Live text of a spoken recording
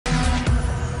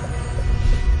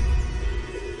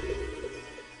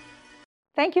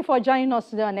Thank you for joining us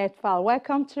today on Earthfile.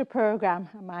 Welcome to the program.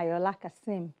 I'm Ayola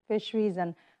Kasim. Fisheries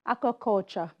and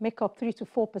aquaculture make up 3 to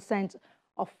 4%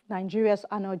 of Nigeria's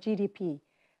annual GDP.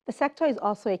 The sector is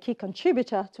also a key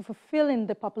contributor to fulfilling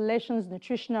the population's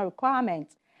nutritional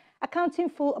requirements, accounting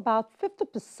for about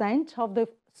 50% of the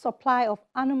supply of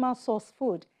animal source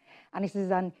food, and it is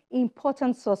an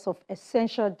important source of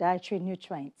essential dietary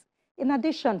nutrients. In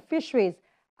addition, fisheries,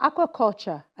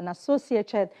 aquaculture, and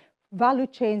associated value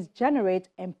chains generate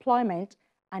employment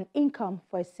and income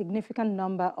for a significant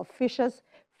number of fishers,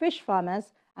 fish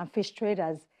farmers, and fish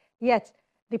traders. Yet,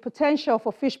 the potential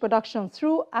for fish production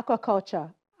through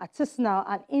aquaculture, artisanal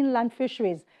and inland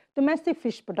fisheries, domestic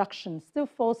fish production still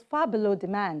falls far below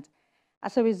demand.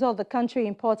 As a result, the country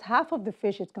imports half of the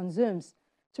fish it consumes.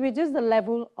 To reduce the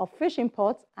level of fish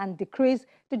imports and decrease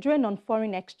the drain on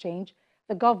foreign exchange,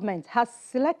 the government has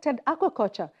selected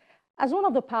aquaculture as one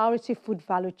of the priority food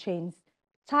value chains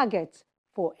targets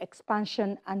for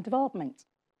expansion and development.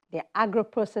 The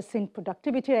Agro-Processing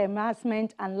Productivity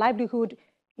Enhancement and Livelihood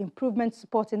Improvement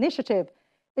Support Initiative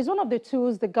is one of the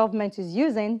tools the government is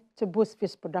using to boost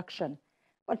fish production.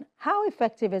 But how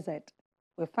effective is it?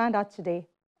 We'll find out today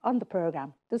on the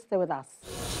program. Do stay with us.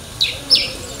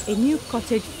 A new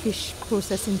cottage fish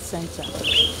processing center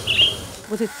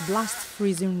with its blast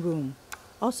freezing room,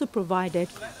 also provided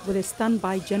with a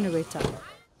standby generator.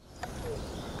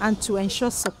 And to ensure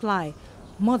supply,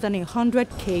 more than 100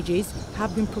 cages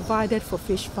have been provided for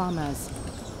fish farmers.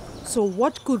 So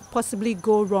what could possibly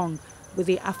go wrong with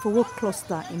the Afowo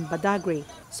cluster in Badagry,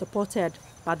 supported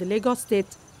by the Lagos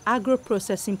State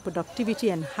Agro-Processing Productivity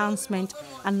Enhancement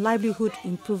and Livelihood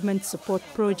Improvement Support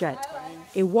Project,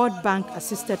 a World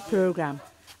Bank-assisted program?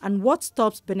 And what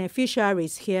stops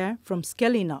beneficiaries here from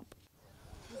scaling up?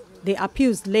 The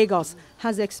Appeals Lagos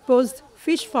has exposed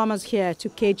fish farmers here to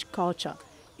cage culture,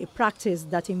 a practice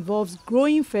that involves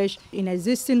growing fish in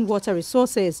existing water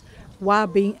resources while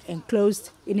being enclosed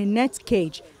in a net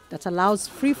cage that allows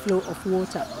free flow of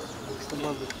water.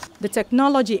 The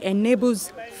technology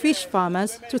enables fish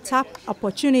farmers to tap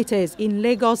opportunities in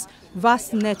Lagos'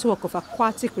 vast network of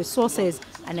aquatic resources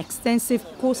and extensive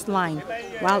coastline,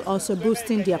 while also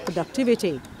boosting their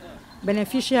productivity.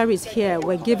 Beneficiaries here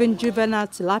were given juvenile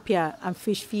tilapia and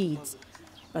fish feeds,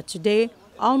 but today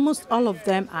almost all of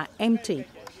them are empty.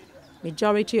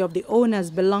 Majority of the owners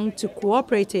belong to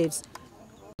cooperatives.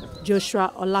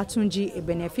 Joshua Olatunji, a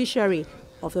beneficiary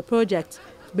of the project,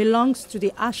 belongs to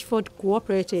the Ashford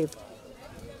Cooperative.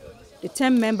 The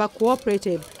 10-member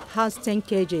cooperative has 10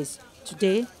 cages.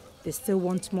 Today, they still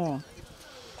want more.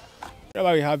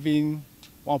 We're having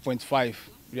 1.5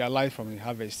 realized from the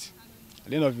harvest. At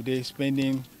the end of the day,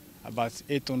 spending about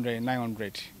 800,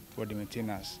 900 for the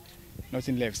maintenance.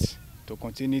 Nothing left to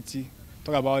continuity.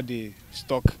 Talk about the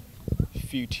stock,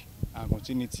 feed, and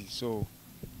continuity. So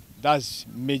that's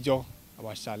major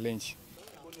our challenge.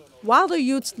 While the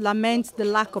youth lament the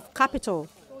lack of capital,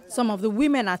 some of the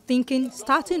women are thinking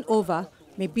starting over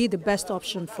may be the best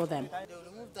option for them.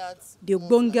 The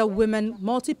Ogbonge Women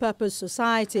Multipurpose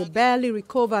Society barely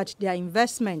recovered their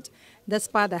investment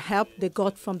despite the help they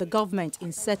got from the government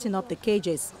in setting up the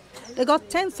cages. They got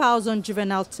 10,000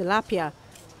 juvenile tilapia,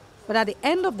 but at the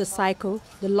end of the cycle,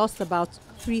 they lost about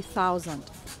 3,000.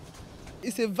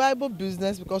 It's a viable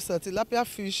business because tilapia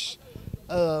fish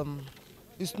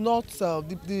is not,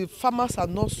 the farmers are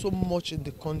not so much in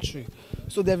the country.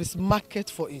 So there is market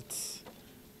for it.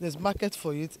 There's market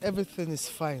for it, everything is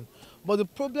fine. But the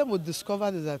problem we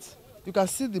discovered is that you can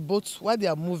see the boats, while they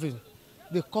are moving,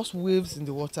 they cause waves in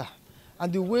the water.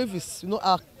 And the wave is,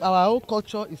 our whole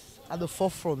culture is at the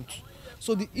forefront.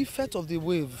 So the effect of the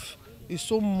wave is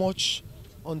so much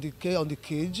on the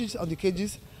cages,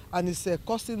 and it's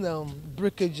causing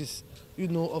breakages,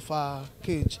 of our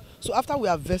cage. So after we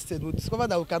harvested, we discovered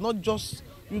that we cannot just,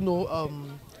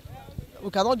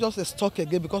 stock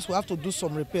again because we have to do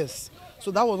some repairs.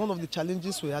 So that was one of the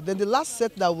challenges we had. Then the last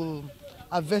set that we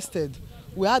harvested,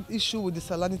 we had issue with the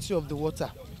salinity of the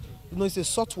water. It's a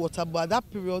salt water, but at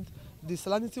that period, the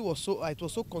salinity was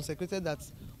so concentrated that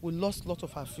we lost a lot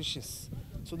of our fishes.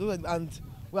 And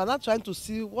we are now trying to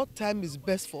see what time is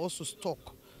best for us to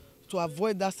stock to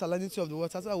avoid that salinity of the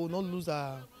water so that we will not lose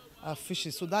our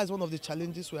fishes. So that is one of the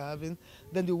challenges we are having.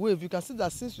 Then the wave, you can see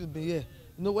that since we've been here,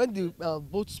 when the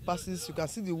boat passes, you can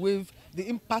see the wave, the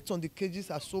impact on the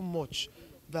cages are so much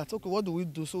that, okay, what do we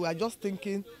do? So we are just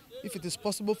thinking if it is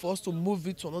possible for us to move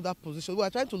it to another position. We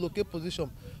are trying to locate position,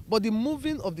 but the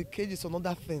moving of the cage is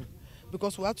another thing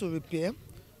because we have to repair,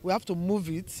 we have to move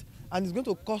it, and it's going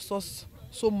to cost us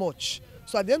so much.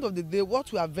 So at the end of the day,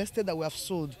 what we have invested that we have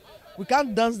sold, we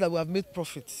can't dance that we have made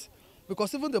profits.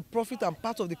 because even the profit and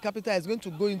part of the capital is going to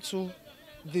go into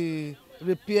the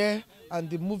repair and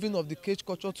the moving of the cage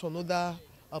culture to another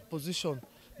position.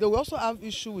 They will also have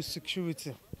issue with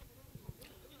security.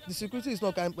 The security is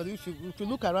not kind, but if you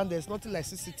look around, there's nothing like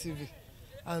CCTV,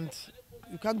 and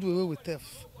you can't do away with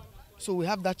theft. So we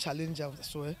have that challenge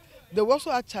as well. They will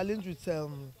also have challenge with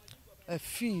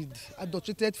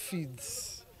adulterated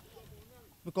feeds,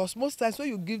 because most times when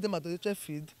you give them adulterated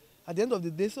feed, at the end of the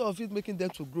day, some of it making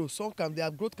them to grow. Their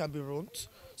growth can be runt,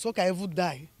 some can even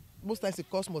die. Most times it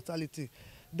causes mortality.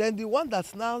 Then the one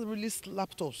that now really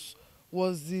slapped us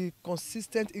was the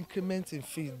consistent increment in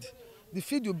feed. The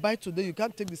feed you buy today, you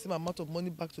can't take the same amount of money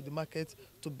back to the market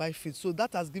to buy feed. So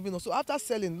that has given us. So after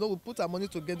selling, we put our money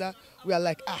together. We are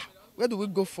like, where do we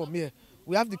go from here?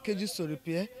 We have the cages to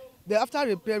repair. Then after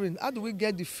repairing, how do we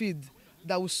get the feed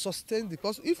that will sustain?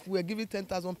 Because if we are giving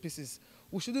 10,000 pieces,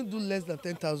 we shouldn't do less than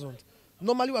 10,000.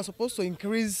 Normally, we are supposed to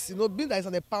increase. Being that it's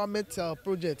an empowerment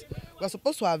project, we are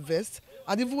supposed to harvest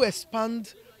and even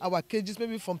expand our cages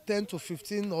maybe from 10 to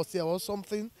 15 or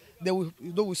something. Then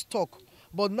we stock.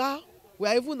 But now we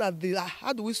are even at the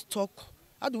how do we stock?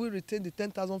 How do we retain the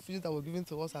 10,000 fishes that were given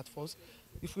to us at first?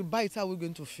 If we buy it, how are we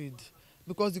going to feed?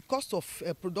 Because the cost of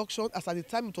production, as at the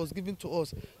time it was given to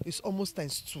us, is almost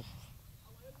 ×2.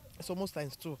 It's almost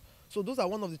 ×2. So those are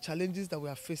one of the challenges that we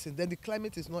are facing. Then the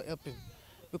climate is not helping.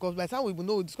 Because by the time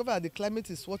we discover that the climate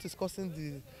is what is causing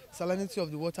the salinity of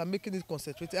the water, making it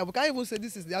concentrated. And we can't even say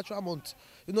this is the actual month.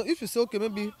 If you say, okay,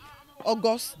 maybe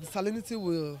August, the salinity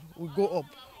will go up.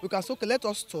 We can say, okay, let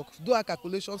us talk, do our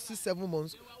calculation, 6-7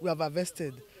 months, we have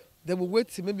harvested. Then we wait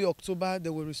till maybe October, they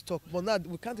will restock. But now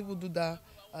we can't even do that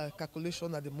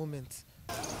calculation at the moment.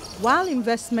 While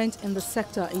investment in the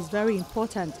sector is very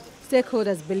important,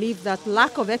 stakeholders believe that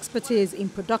lack of expertise in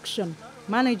production,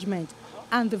 management,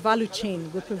 and the value chain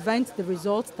will prevent the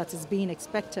result that is being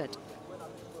expected.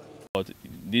 But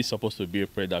this is supposed to be a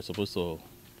project that's supposed to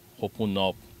open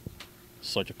up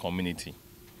such a community.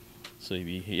 So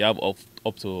we have up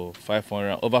to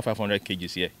over 500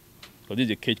 cages here. So this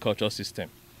is a cage culture system.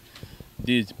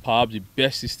 This is perhaps the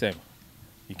best system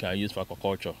you can use for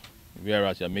aquaculture,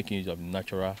 whereas you are making use of the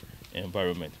natural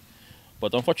environment.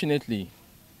 But unfortunately,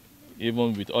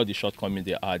 even with all the shortcomings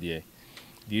they are there,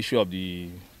 the issue of the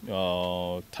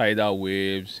tidal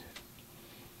waves,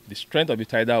 the strength of the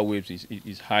tidal waves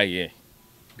is high here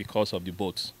because of the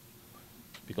boats.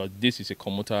 Because this is a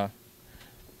commuter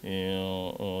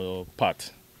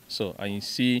part. So, and you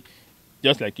see,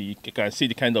 just like you can see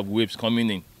the kind of waves coming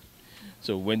in.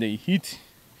 So when they hit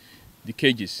the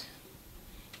cages,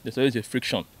 there's always a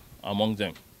friction among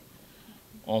them.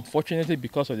 Unfortunately,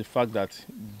 because of the fact that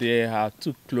they are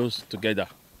too close together,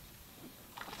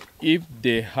 if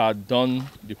they had done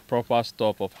the proper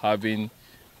stuff of having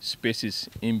spaces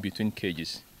in between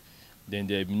cages, then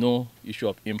there would be no issue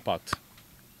of impact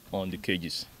on the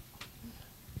cages.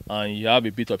 And you have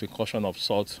a bit of a caution of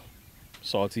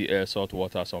salty air, salt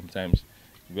water sometimes,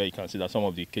 where you can see that some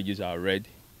of the cages are red.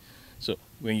 So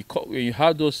when you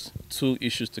have those two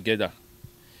issues together,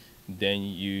 then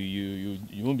you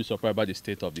won't be surprised by the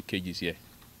state of the cages here.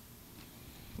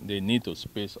 They need to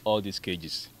space all these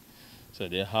cages. So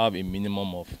they have a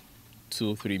minimum of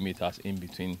 2-3 meters in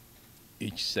between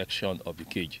each section of the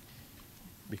cage.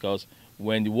 Because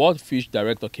when the World Fish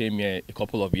Director came here a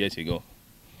couple of years ago,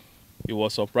 he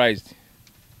was surprised.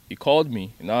 He called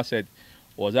me and I said,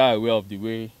 was I aware of the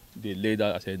way they laid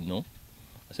out? I said, no.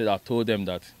 I said, I told them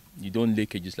that you don't lay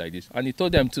cages like this. And he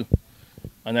told them too.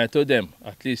 And I told them,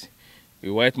 at least a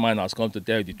white man has come to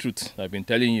tell you the truth I've been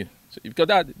telling you. So, because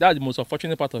that's the most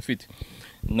unfortunate part of it.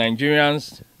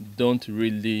 Nigerians don't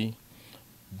really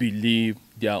believe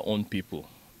their own people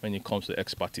when it comes to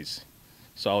expertise.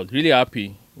 So I was really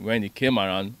happy when he came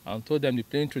around and told them the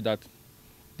plain truth that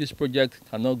this project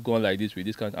cannot go on like this with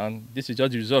this kind, and this is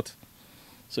just the result.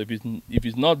 So if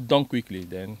it's not done quickly,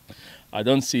 then I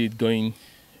don't see it going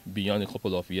beyond a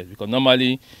couple of years, because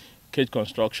normally cage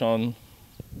construction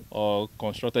or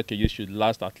constructed cages should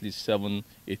last at least 7-8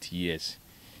 years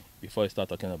before you start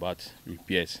talking about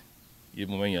repairs,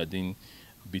 even when you're doing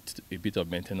a bit of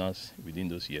maintenance within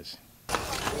those years.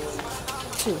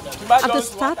 At the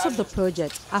start of the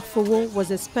project, Afowo was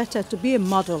expected to be a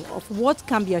model of what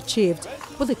can be achieved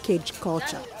with the cage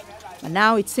culture. But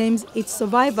now it seems its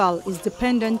survival is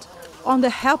dependent on the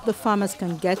help the farmers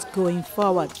can get going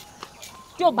forward.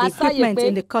 The equipment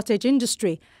in the cottage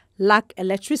industry lack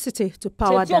electricity to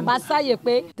power them.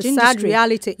 The sad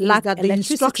reality is that the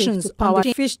instructions to power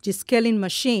the fish descaling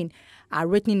machine are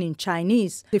written in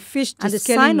Chinese. The fish and the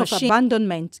sign of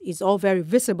abandonment is all very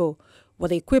visible, with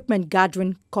the equipment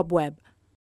gathering cobweb.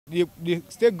 The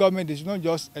state government, they should not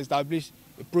just establish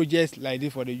projects like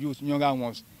this for the youth, younger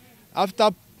ones.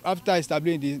 After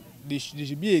establishing there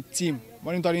should be a team,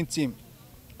 monitoring team,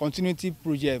 continuity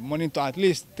project, monitor at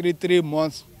least three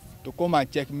months to come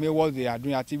and check what they are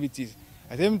doing activities.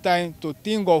 At the same time, to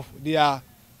think of their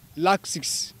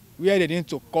laxes where they need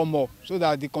to come up so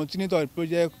that the continuity of the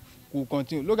project will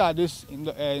continue. Look at this in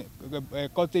the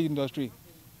cottage industry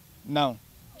now.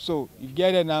 So you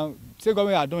get it now. State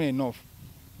government are doing enough,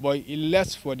 but it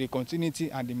less for the continuity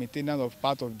and the maintenance of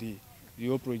part of the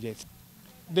whole project.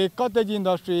 The cottage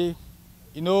industry,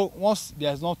 once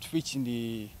there's not fish in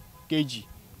the cage,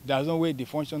 there's no way the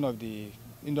function of the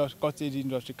cottage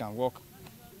industry can work.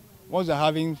 Once they're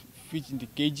having fish in the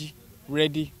cage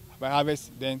ready for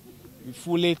harvest, then we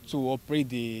fully to operate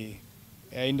the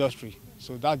industry.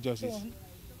 So that's just it.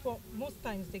 For most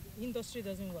times, the industry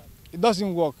doesn't work. It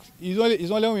doesn't work. It's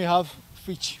only when we have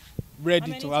fish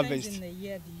ready to harvest. How many times in a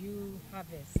year do you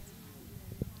harvest?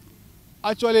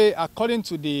 Actually, according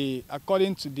to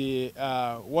the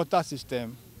water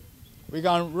system, we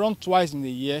can run twice in a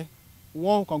year.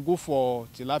 One can go for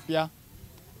tilapia,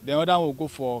 the other one will go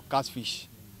for catfish.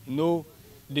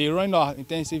 The running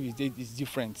intensive is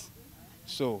different.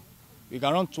 So we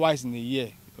can run twice in a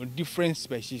year on different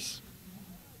species.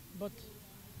 But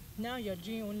now you're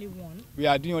doing only one? We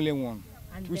are doing only one,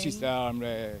 and which is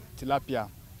tilapia.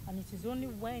 And it is only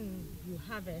when you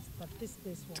harvest that this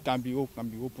place works? It can be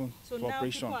open so for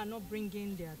operation. So now people are not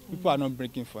bringing their things? People are not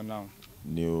bringing for now.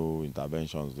 New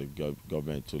interventions, the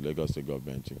government, to Lagos State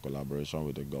government, in collaboration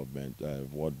with the government,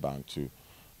 World Bank, to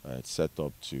set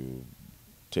up to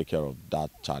take care of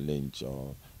that challenge.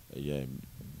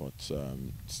 But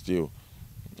still,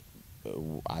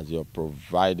 as you're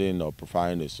providing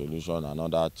a solution,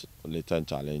 another latent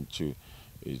challenge too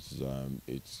is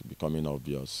it's becoming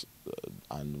obvious.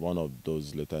 And one of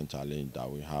those latent challenges that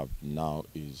we have now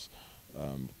is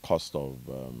cost of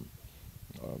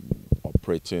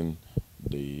operating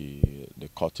the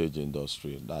cottage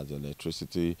industry. That's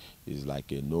electricity is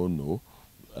like a no-no.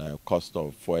 Cost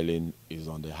of fueling is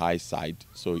on the high side.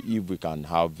 So if we can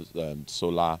have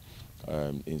solar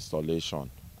installation,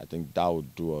 I think that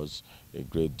would do us a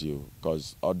great deal,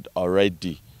 because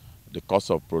already the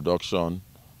cost of production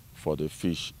for the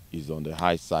fish is on the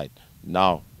high side.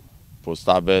 Now,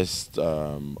 post-harvest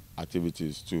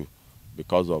activities too,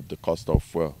 because of the cost of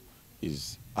fuel,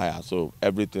 is higher. So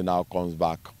everything now comes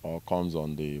back or comes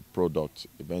on the product.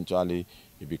 Eventually,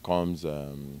 it becomes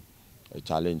a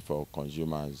challenge for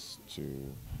consumers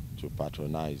to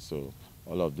patronize. So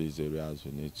all of these areas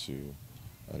we need to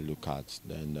look at.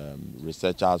 Then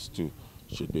researchers too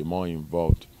should be more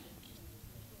involved.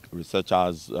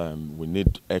 Researchers, we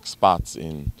need experts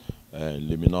in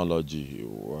limnology,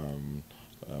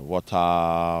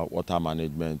 water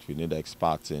management. We need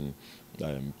experts in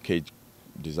cage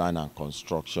design and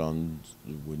construction.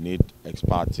 We need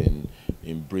experts in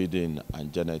breeding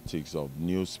and genetics of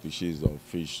new species of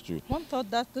fish too. One thought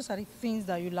that those are the things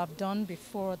that you'll have done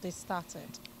before they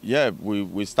started. Yeah,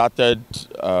 we started.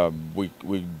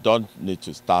 We don't need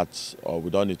to start, or we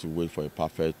don't need to wait for a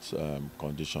perfect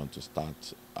condition to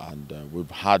start. And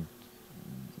we've had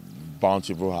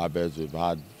bountiful harvests. We've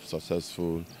had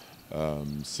successful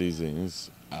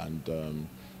seasons, and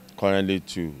currently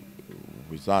too,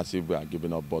 it's not as if we are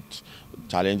giving up, but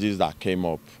challenges that came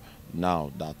up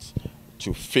now, that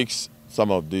to fix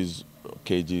some of these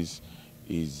cages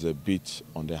is a bit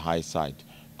on the high side,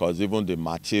 because even the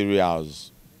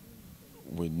materials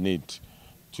we need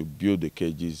to build the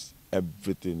cages,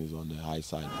 everything is on the high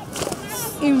side.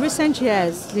 In recent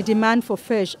years, the demand for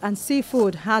fish and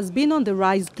seafood has been on the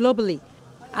rise globally,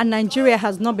 and Nigeria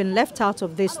has not been left out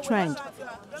of this trend.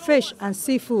 Fish and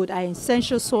seafood are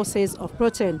essential sources of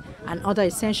protein and other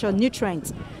essential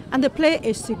nutrients, and they play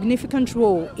a significant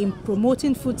role in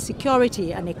promoting food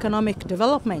security and economic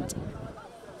development.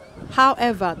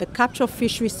 However, the capture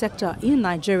fishery sector in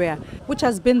Nigeria, which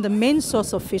has been the main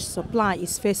source of fish supply,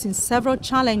 is facing several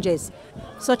challenges,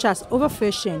 such as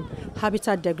overfishing,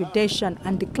 habitat degradation,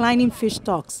 and declining fish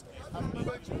stocks.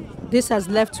 This has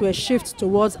led to a shift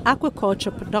towards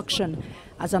aquaculture production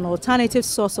as an alternative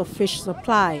source of fish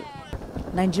supply.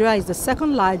 Nigeria is the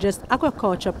second largest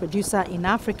aquaculture producer in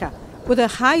Africa, with a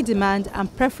high demand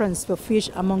and preference for fish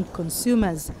among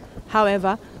consumers.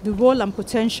 However, the role and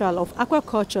potential of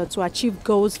aquaculture to achieve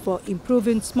goals for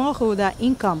improving smallholder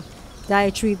income,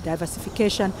 dietary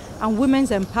diversification, and women's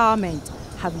empowerment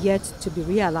have yet to be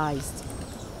realized.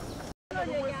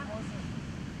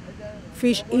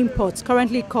 Fish imports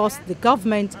currently cost the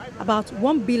government about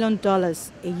 $1 billion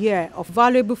a year of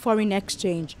valuable foreign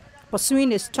exchange,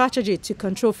 pursuing a strategy to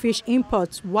control fish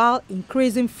imports while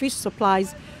increasing fish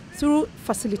supplies through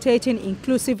facilitating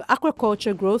inclusive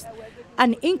aquaculture growth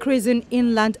and increasing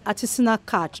inland artisanal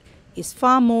catch is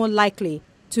far more likely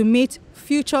to meet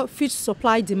future fish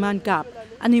supply demand gap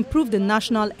and improve the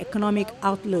national economic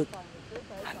outlook.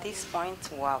 At this point,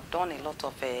 we have done a lot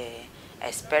of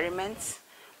experiments.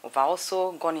 We've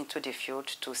also gone into the field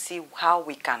to see how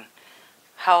we can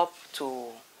help to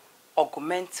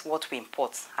augment what we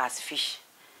import as fish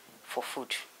for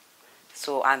food.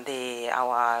 So, and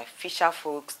our fisher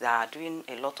folks that are doing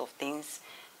a lot of things,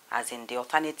 as in the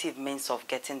alternative means of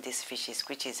getting these fishes,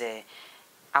 which is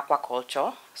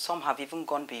aquaculture. Some have even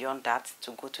gone beyond that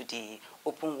to go to the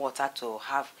open water to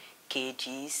have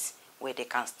cages where they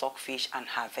can stock fish and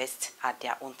harvest at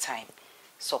their own time,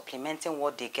 supplementing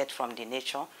what they get from the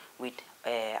nature with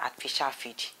artificial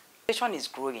feed. Population is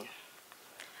growing,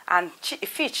 and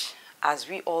fish, as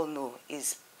we all know,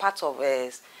 is part of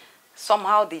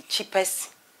somehow the cheapest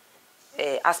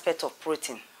aspect of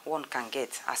protein one can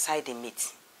get aside the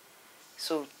meat.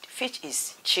 So fish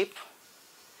is cheap.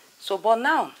 So, but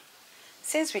now,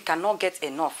 since we cannot get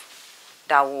enough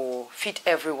that will feed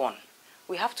everyone,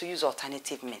 we have to use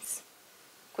alternative means,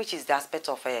 which is the aspect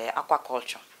of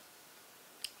aquaculture,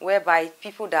 whereby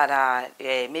people that are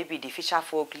maybe the fisher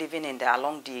folk living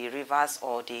along the rivers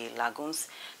or the lagoons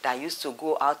that used to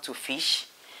go out to fish,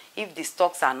 if the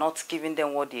stocks are not giving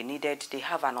them what they needed, they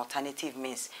have an alternative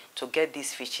means to get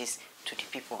these fishes to the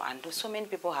people. And so many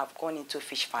people have gone into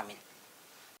fish farming.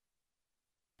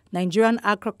 Nigerian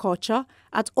aquaculture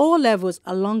at all levels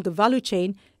along the value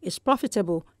chain is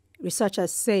profitable.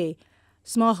 Researchers say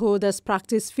smallholders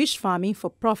practice fish farming for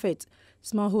profit.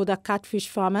 Smallholder catfish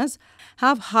farmers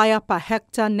have higher per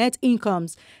hectare net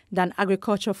incomes than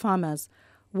agriculture farmers.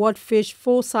 World Fish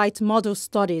Foresight model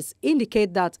studies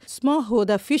indicate that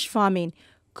smallholder fish farming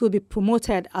could be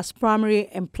promoted as primary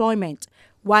employment,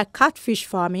 while catfish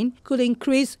farming could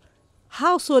increase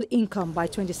household income by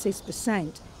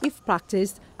 26% if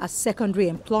practiced as secondary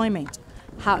employment.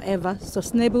 However,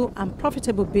 sustainable and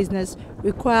profitable business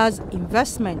requires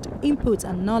investment, input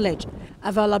and knowledge.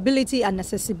 Availability and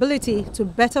accessibility to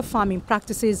better farming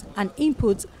practices and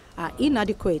inputs are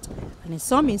inadequate, and in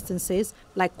some instances,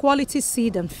 like quality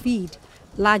seed and feed,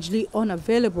 largely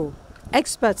unavailable.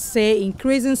 Experts say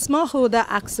increasing smallholder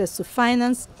access to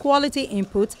finance, quality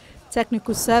input,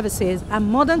 technical services and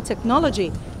modern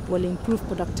technology will improve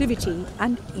productivity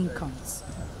and incomes.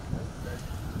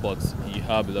 But you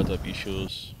have a lot of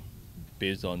issues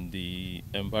based on the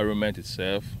environment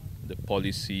itself, the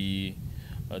policy,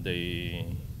 the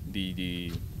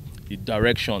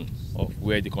direction of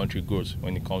where the country goes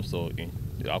when it comes to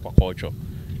the aquaculture.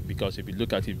 Because if you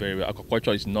look at it very well,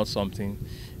 aquaculture is not something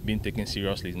being taken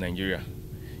seriously in Nigeria.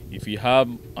 If you have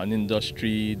an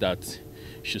industry that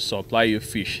should supply you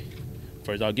fish,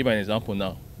 for example, I'll give an example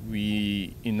now.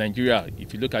 In Nigeria,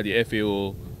 if you look at the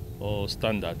FAO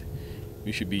standard,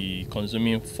 we should be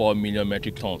consuming 4 million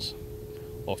metric tons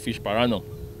of fish per annum.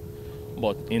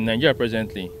 But in Nigeria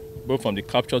presently, both from the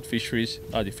captured fisheries,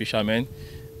 the fishermen,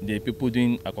 the people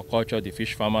doing aquaculture, the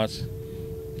fish farmers,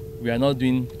 we are not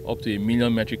doing up to 1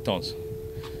 million metric tons.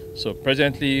 So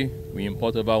presently, we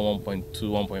import about 1.2,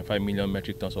 1.5 million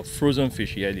metric tons of frozen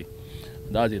fish yearly.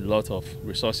 That's a lot of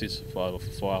resources for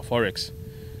our forex.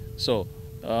 So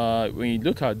when you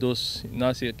look at those,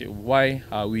 now say, okay, why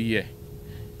are we here?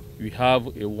 We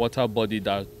have a water body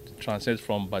that transcends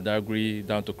from Badagry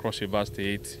down to Cross River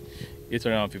State,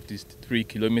 853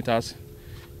 kilometers.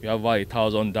 We have about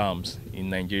 1,000 dams in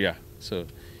Nigeria. So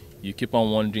you keep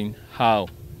on wondering, how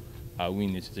are we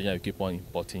in a situation we keep on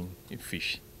importing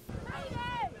fish?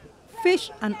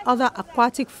 Fish and other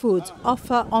aquatic foods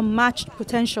offer unmatched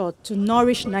potential to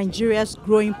nourish Nigeria's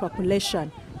growing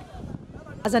population.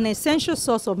 As an essential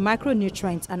source of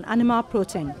micronutrients and animal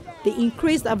protein, the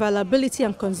increased availability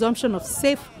and consumption of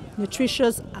safe,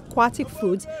 nutritious aquatic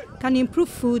foods can improve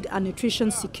food and nutrition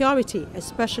security,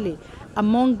 especially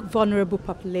among vulnerable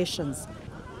populations.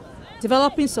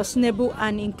 Developing sustainable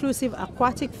and inclusive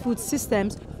aquatic food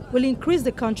systems will increase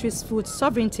the country's food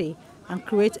sovereignty and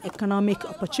create economic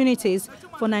opportunities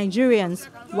for Nigerians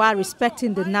while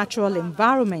respecting the natural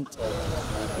environment.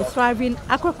 A thriving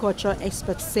aquaculture,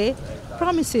 experts say,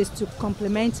 promises to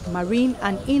complement marine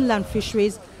and inland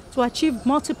fisheries to achieve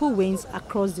multiple wins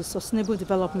across the sustainable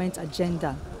development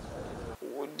agenda.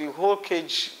 The whole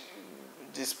cage,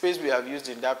 the space we have used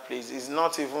in that place is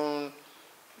not even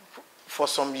for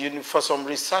some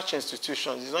research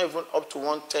institutions, it's not even up to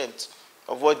 1/10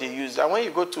 of what they use. And when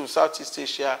you go to Southeast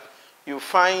Asia, you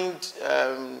find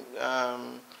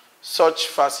such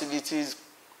facilities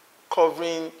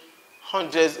covering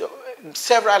hundreds,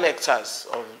 several hectares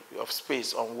of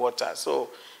space on water. So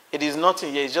it is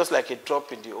nothing here. It's just like a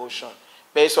drop in the ocean.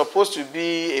 But it's supposed to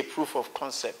be a proof of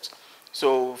concept.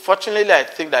 So fortunately, I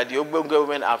think that the Ogbonge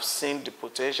women have seen the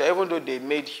potential, even though they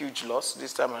made huge loss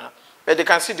this time around. But they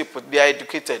can see they are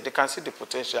educated. They can see the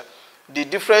potential. The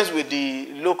difference with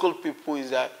the local people is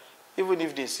that even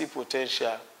if they see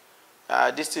potential,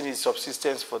 this thing is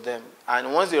subsistence for them.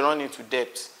 And once they run into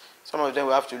debt, some of them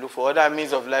will have to look for other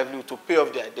means of livelihood to pay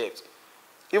off their debt.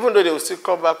 Even though they will still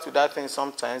come back to that thing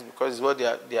sometimes because it's what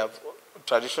they have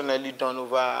traditionally done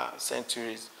over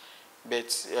centuries. But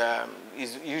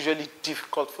it's usually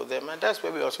difficult for them. And that's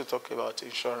where we also talk about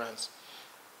insurance,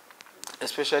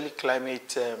 especially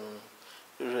climate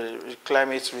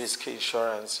risk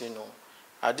insurance, you know.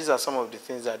 These are some of the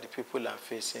things that the people are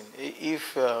facing.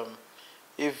 If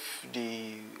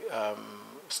the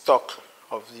stock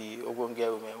of the Ogbonge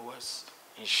women was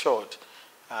insured,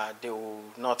 they will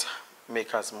not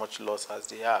make as much loss as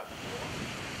they have.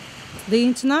 The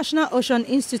International Ocean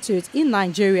Institute in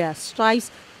Nigeria strives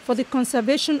for the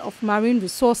conservation of marine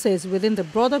resources within the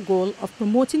broader goal of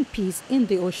promoting peace in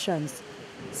the oceans.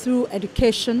 Through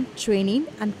education, training,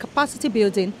 and capacity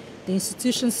building, the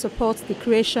institution supports the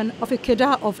creation of a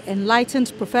cadre of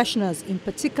enlightened professionals in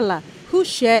particular who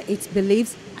share its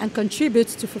beliefs and contribute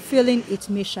to fulfilling its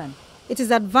mission. It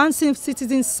is advancing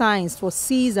citizen science for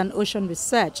seas and ocean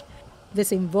research.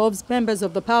 This involves members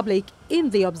of the public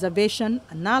in the observation,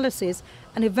 analysis,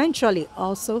 and eventually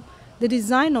also the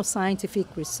design of scientific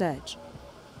research.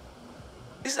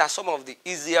 These are some of the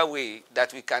easier ways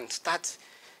that we can start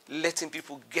letting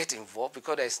people get involved,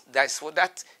 because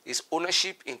that is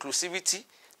ownership, inclusivity,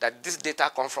 that this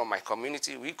data comes from my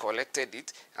community, we collected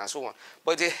it, and so on.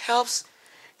 But it helps.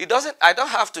 I don't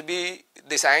have to be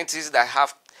the scientist that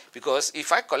have, because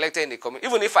if I collected in the community,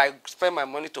 even if I spend my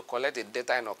money to collect the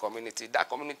data in a community, that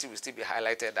community will still be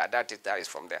highlighted that that data is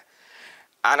from there.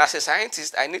 And as a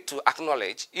scientist, I need to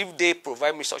acknowledge, if they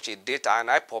provide me such a data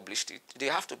and I published it, they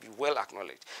have to be well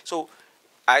acknowledged. So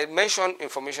I mentioned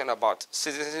information about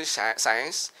citizen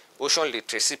science, ocean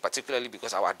literacy, particularly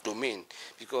because our domain,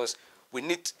 because we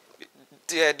need,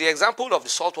 the example of the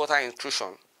saltwater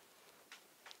intrusion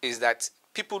is that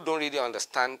people don't really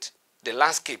understand the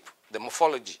landscape, the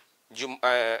morphology,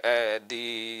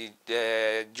 the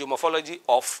geomorphology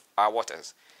of our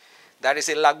waters. There is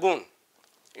a lagoon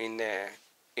in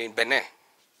Benin,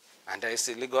 and there is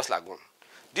a Lagos lagoon.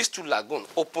 These two lagoons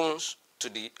opened to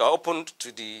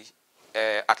the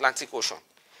Atlantic Ocean.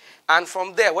 And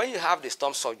from there, when you have the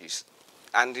storm surges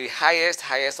and the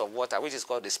highest of water, which is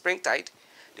called the spring tide,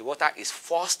 the water is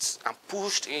forced and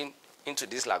pushed into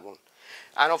this lagoon.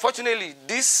 And unfortunately,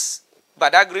 this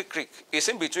Badagry Creek is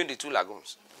in between the two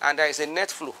lagoons, and there is a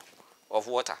net flow of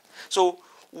water. So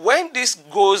when this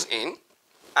goes in,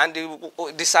 and the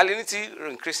salinity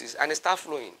increases and it starts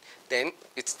flowing, then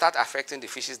it starts affecting the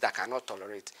fishes that cannot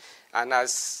tolerate. And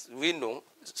as we know,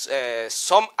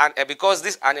 because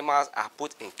these animals are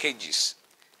put in cages,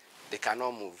 they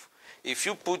cannot move. If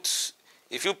you put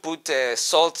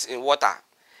salt in water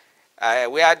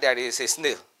where there is a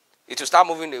snail, it will start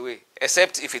moving away,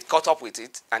 except if it caught up with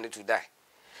it and it will die.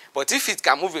 But if it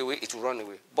can move away, it will run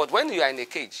away. But when you are in a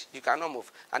cage, you cannot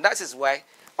move. And that is why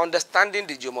understanding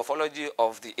the geomorphology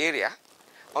of the area,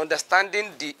 understanding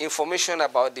the information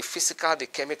about the physical, the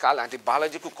chemical, and the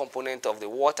biological component of the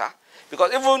water,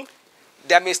 because even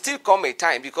there may still come a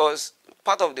time, because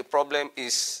part of the problem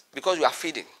is because you are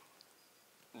feeding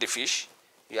the fish,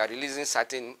 you are releasing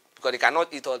certain, because they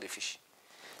cannot eat all the fish.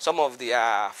 Some of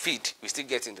their feed will still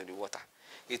get into the water.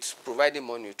 It's providing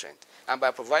more nutrient. And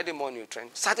by providing more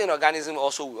nutrient, certain organisms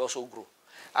will also grow.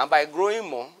 And by growing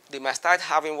more, they might start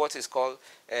having what is called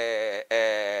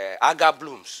algal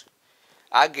blooms,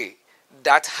 algae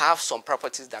that have some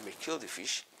properties that may kill the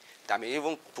fish, that may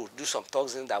even produce some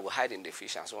toxins that will hide in the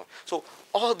fish and so on. So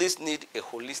all this need a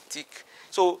holistic.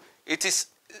 So it is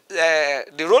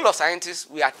the role of scientists.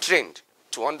 We are trained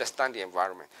to understand the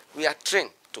environment. We are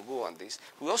trained to go on this.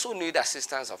 We also need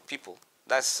assistance of people.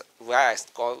 That's why I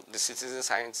call the citizen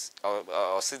science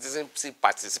or citizenship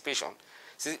participation.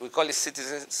 We call it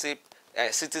citizenship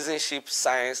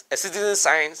science, citizen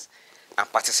science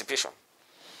and participation.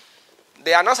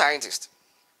 They are not scientists,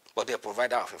 but they are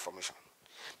provider of information.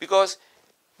 Because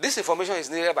this information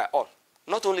is needed by all,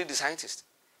 not only the scientists.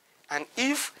 And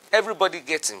if everybody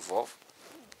gets involved,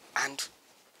 and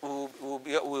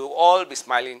we'll all be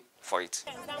smiling for it.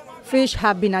 Fish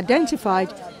have been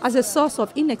identified as a source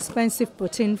of inexpensive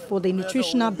protein for the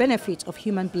nutritional benefit of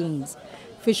human beings.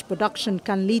 Fish production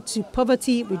can lead to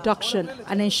poverty reduction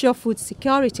and ensure food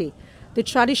security. the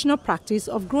traditional practice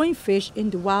of growing fish in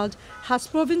the wild has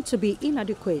proven to be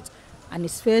inadequate and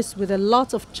is faced with a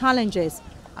lot of challenges,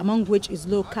 among which is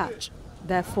low catch.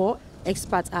 Therefore,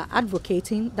 experts are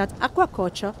advocating that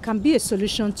aquaculture can be a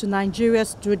solution to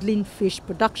Nigeria's dwindling fish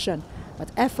production,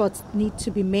 but efforts need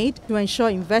to be made to ensure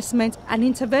investment and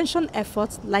intervention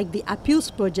efforts like the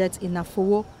Appeals project in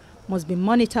Afowo must be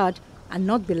monitored and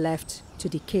not be left to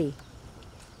decay.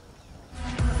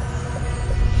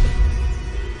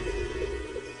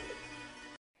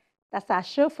 That's our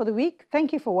show for the week.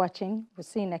 Thank you for watching. We'll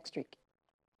see you next week.